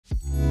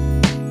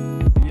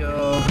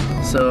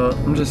So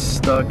I'm just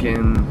stuck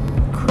in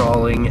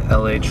crawling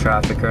LA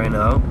traffic right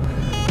now.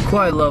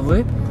 Quite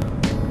lovely.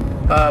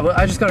 But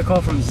I just got a call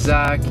from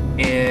Zach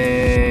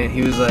and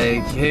he was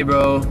like, hey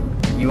bro,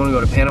 you want to go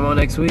to Panama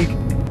next week?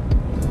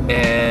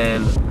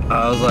 And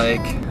I was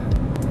like,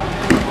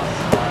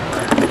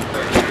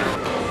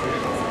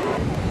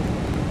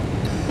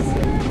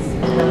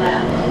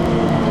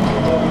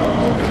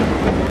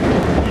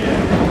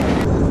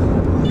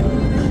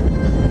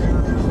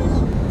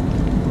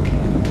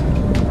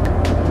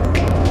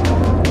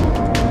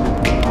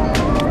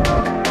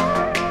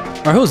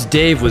 Our host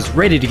Dave was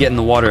ready to get in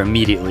the water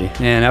immediately,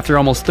 and after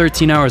almost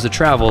 13 hours of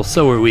travel,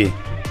 so were we.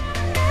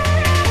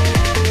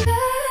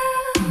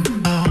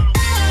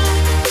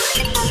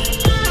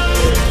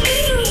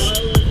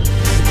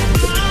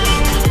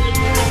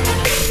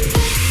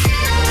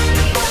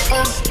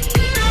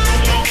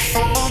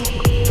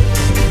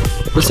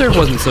 The surf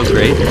wasn't so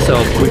great, so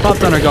we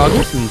popped on our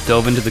goggles and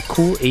dove into the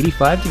cool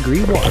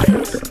 85-degree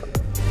water.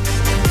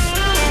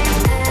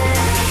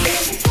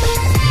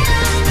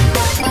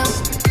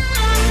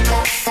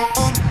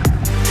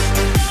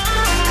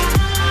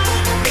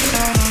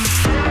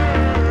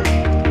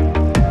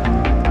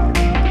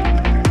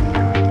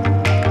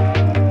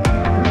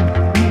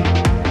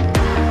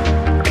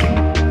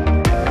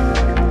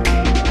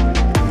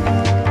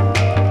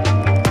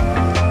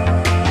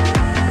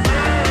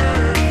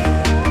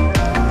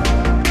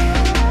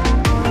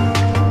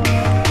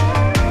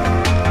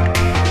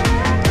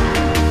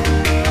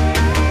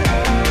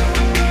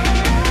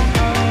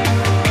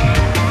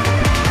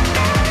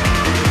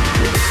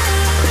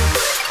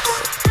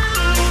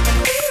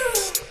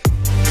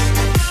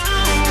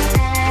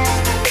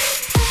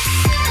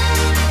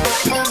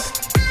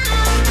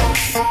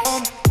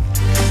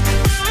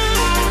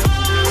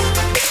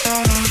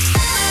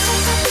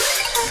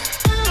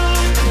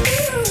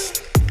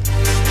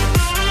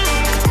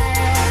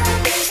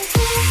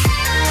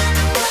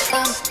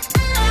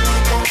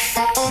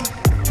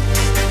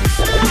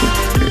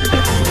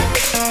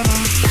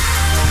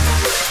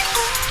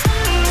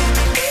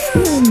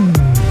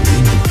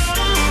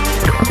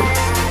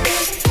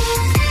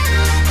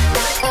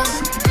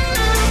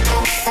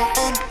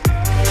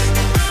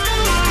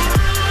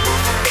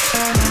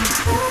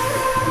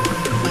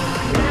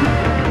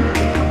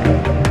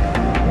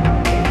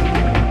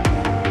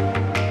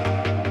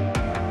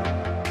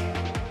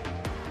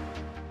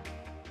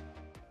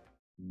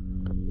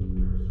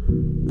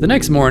 The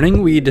next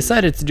morning, we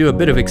decided to do a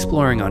bit of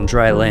exploring on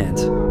dry land.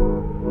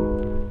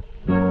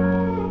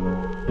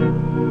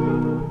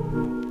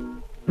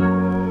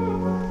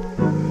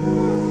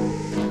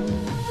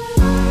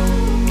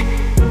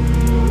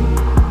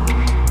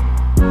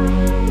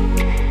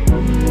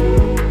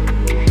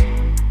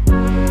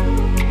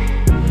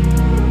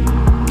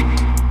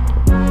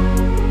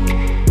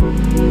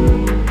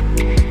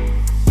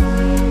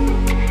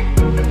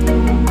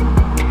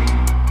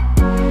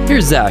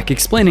 Here's Zach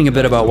explaining a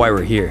bit about why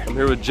we're here. I'm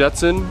here with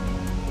Jetson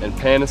and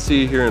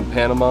Panasea here in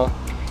Panama.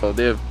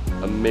 They have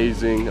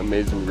amazing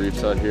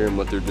reefs out here, and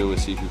what they're doing with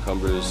sea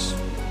cucumbers,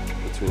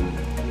 between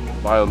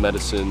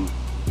biomedicine,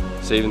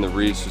 saving the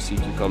reefs with sea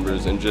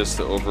cucumbers, and just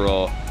the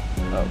overall,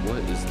 what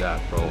is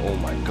that, bro? Oh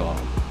my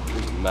God,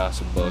 there's a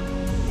massive bug.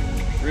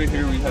 Right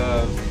here we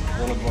have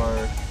one of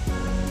our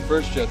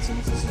first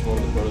Jetsons. This is one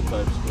of the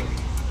prototypes,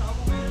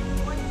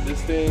 but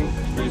this thing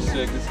is pretty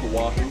sick. This is the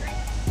walking.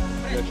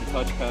 You got your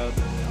touchpad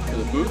for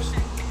the boost.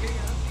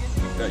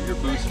 You got your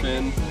boost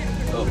fin.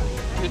 Oh,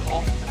 get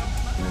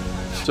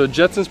off. So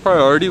Jetson's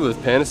priority with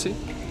Panasea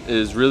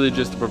is really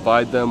just to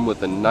provide them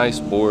with a nice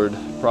board,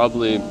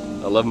 probably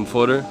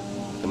 11-footer,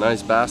 a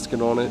nice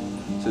basket on it,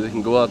 so they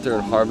can go out there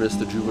and harvest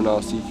the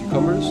juvenile sea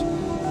cucumbers.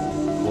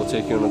 We'll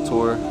take you on a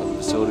tour of the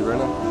facility right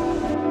now.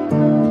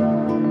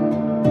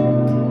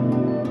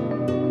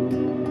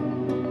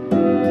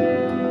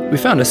 We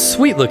found a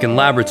sweet looking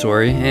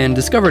laboratory and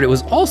discovered it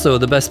was also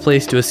the best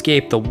place to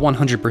escape the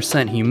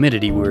 100%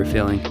 humidity we were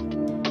feeling.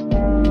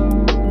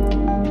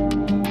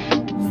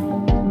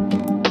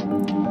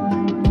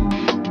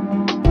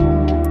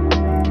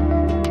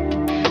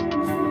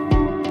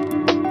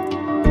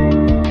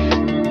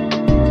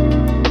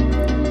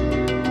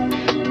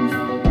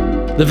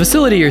 The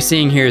facility you're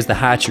seeing here is the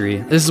hatchery.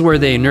 This is where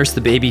they nurse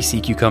the baby sea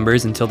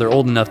cucumbers until they're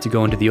old enough to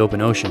go into the open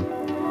ocean.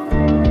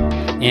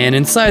 And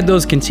inside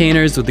those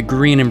containers with the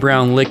green and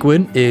brown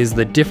liquid is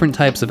the different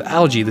types of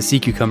algae the sea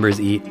cucumbers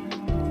eat.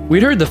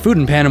 We'd heard the food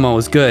in Panama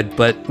was good,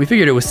 but we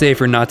figured it was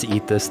safer not to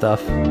eat this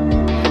stuff.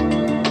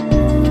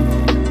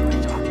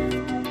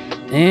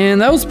 And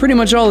that was pretty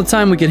much all the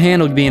time we could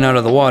handle being out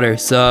of the water,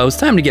 so it was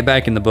time to get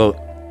back in the boat.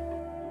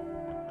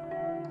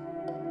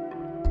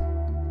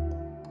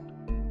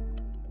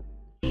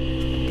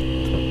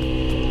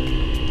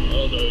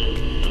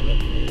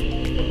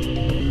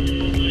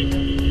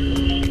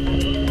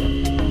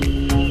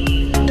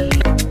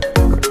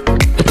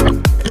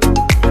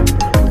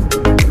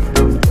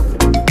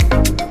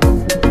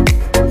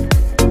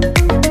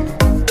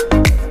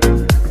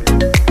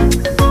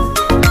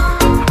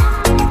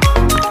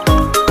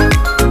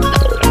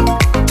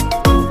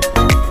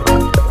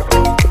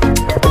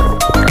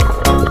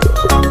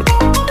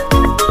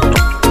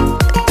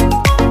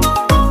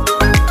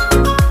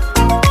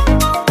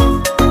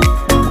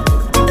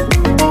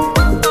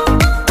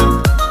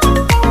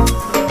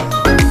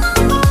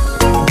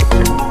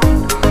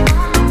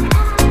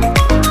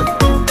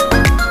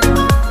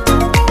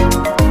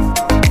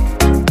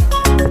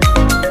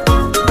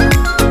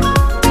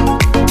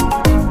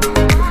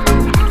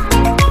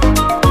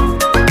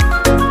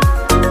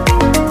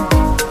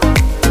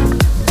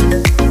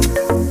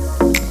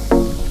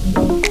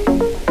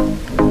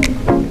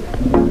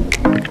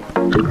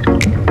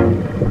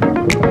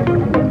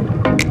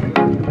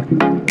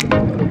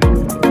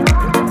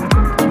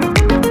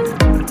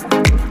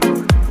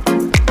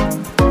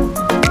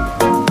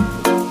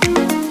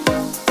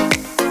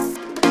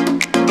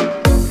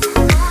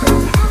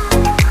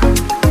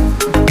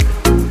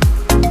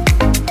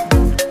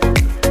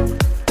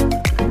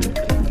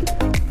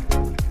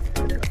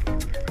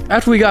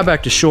 After we got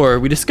back to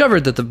shore, we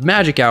discovered that the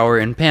magic hour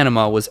in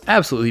Panama was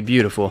absolutely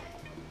beautiful.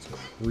 It's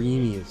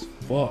creamy as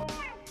fuck.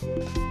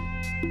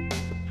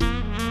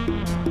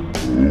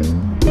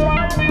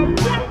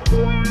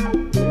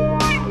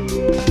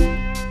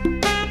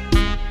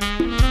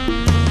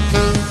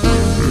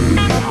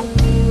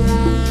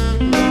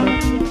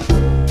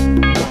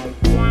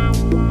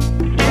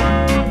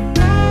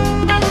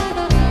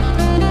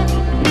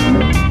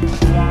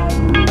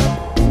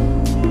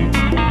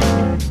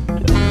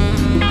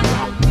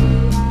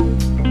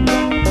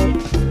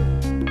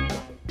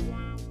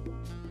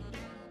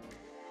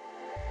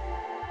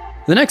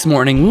 The next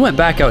morning, we went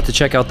back out to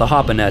check out the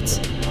hopper nets.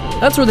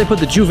 That's where they put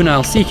the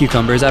juvenile sea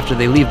cucumbers after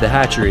they leave the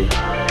hatchery.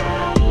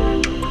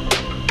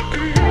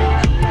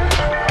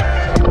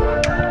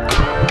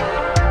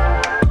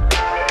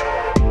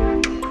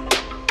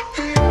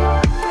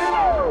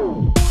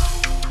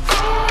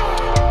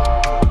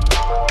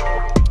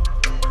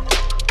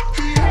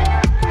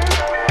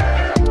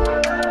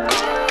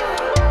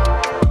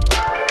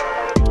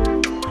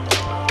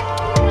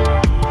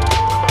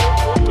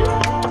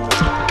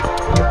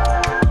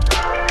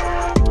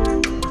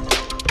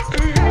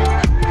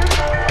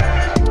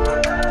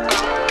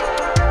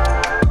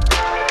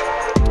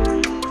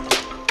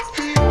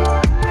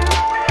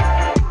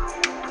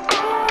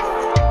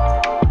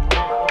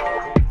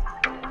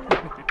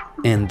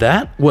 And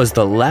that was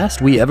the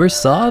last we ever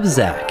saw of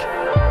Zach.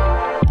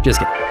 Just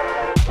kidding.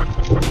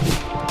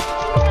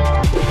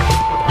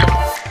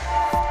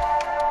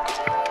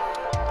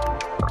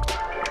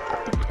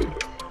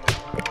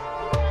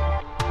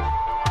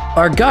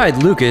 Our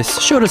guide, Lucas,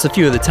 showed us a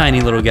few of the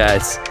tiny little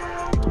guys.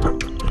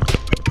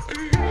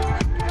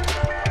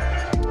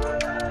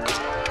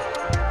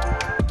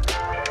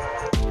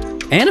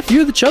 And a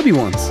few of the chubby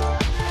ones.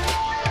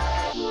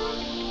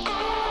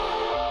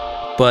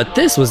 But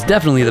this was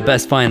definitely the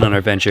best find on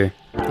our venture.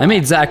 I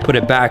made Zach put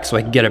it back so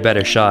I could get a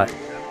better shot.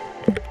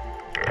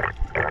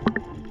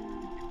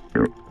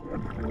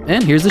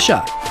 And here's the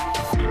shot.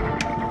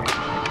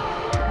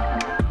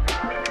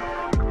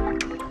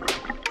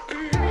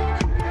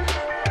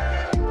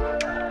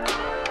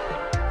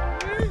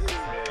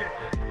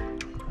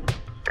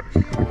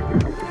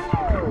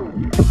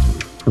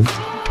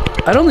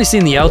 I'd only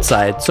seen the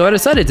outside, so I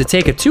decided to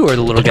take a tour of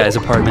the little guy's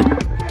apartment.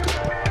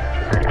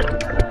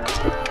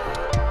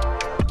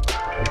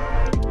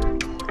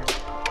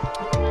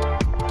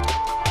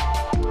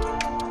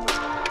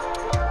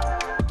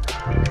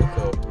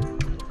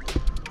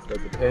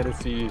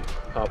 Panasea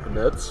hopper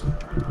nets.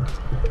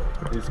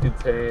 These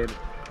contain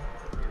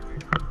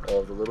all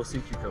of the little sea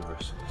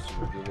cucumbers. So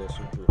we'll do a little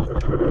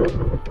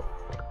super.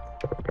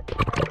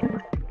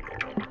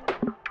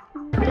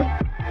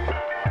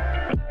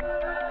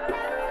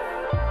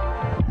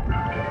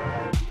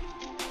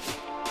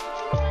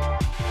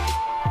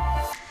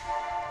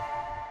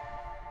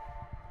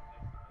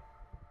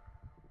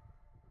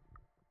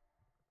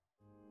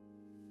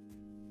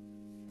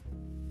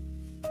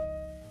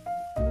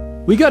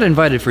 We got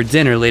invited for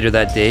dinner later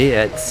that day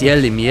at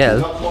Ciel y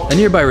Miel, a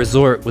nearby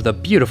resort with a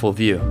beautiful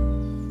view.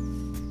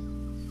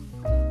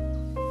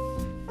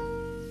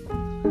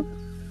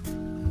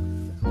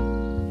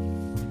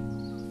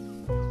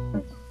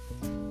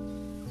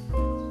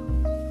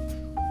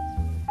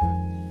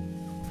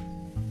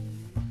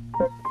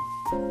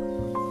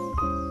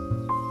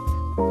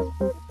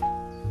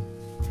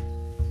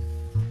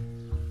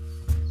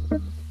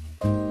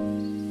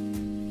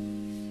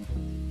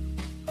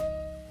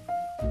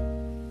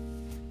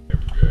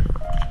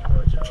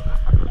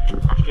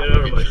 Get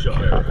out of my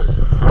shot.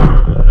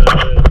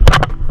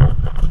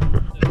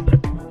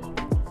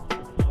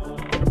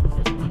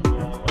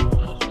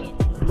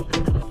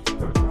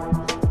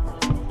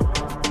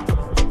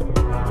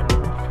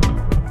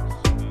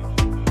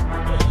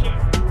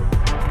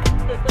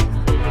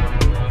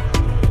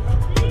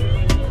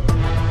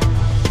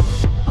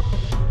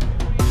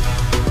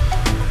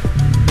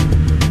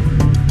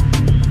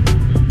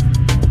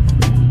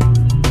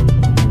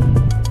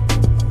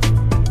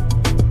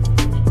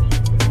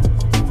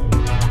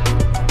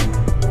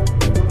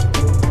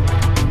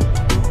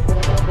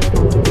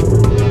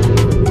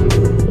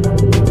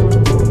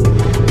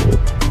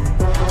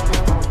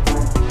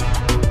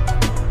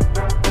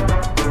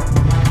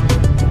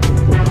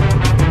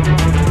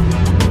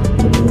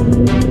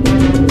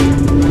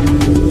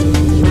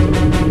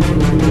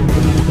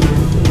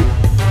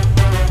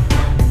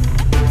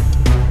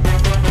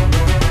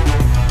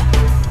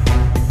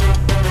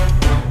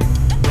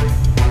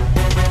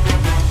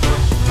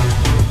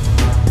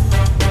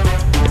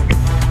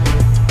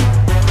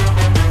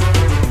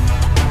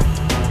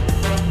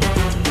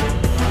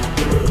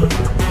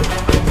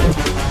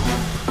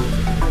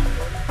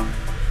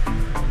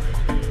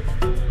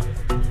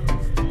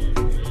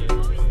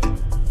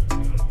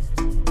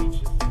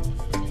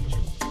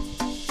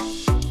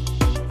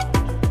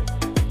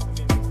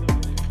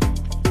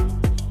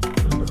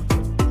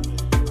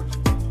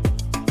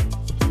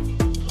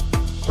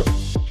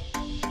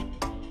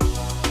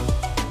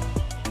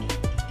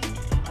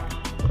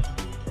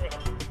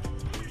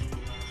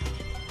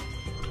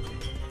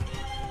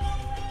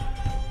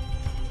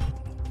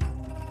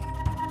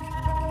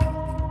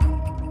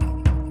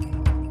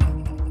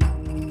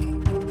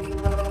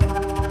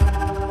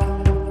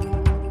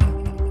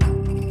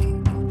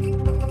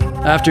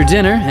 After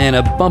dinner and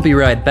a bumpy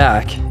ride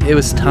back, it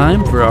was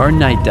time for our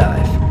night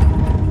dive.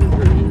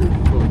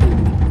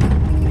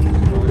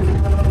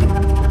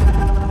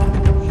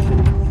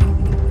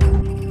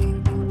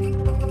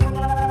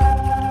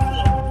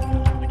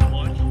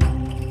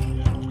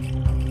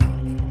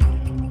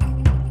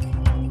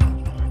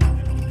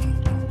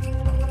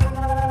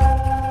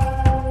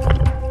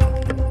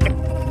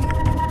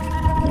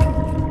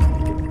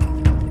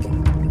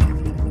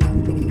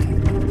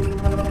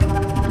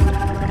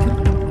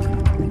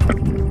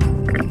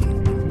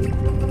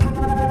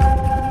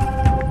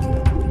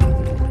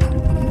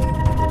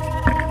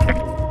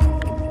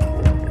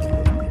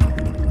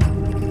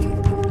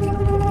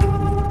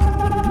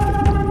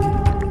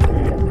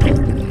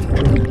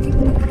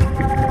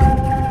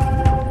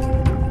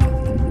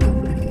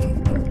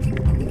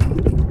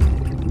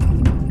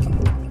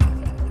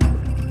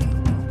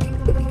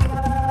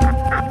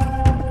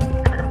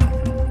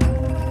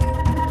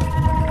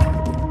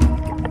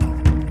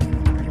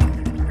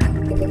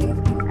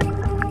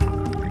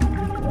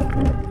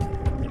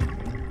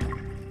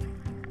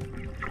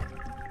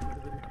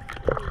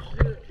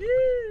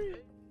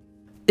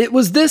 It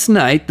was this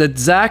night that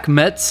Zach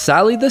met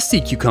Sally the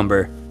sea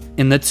cucumber,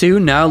 and the two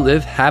now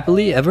live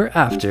happily ever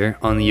after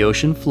on the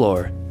ocean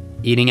floor,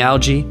 eating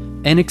algae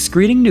and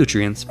excreting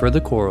nutrients for the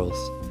corals.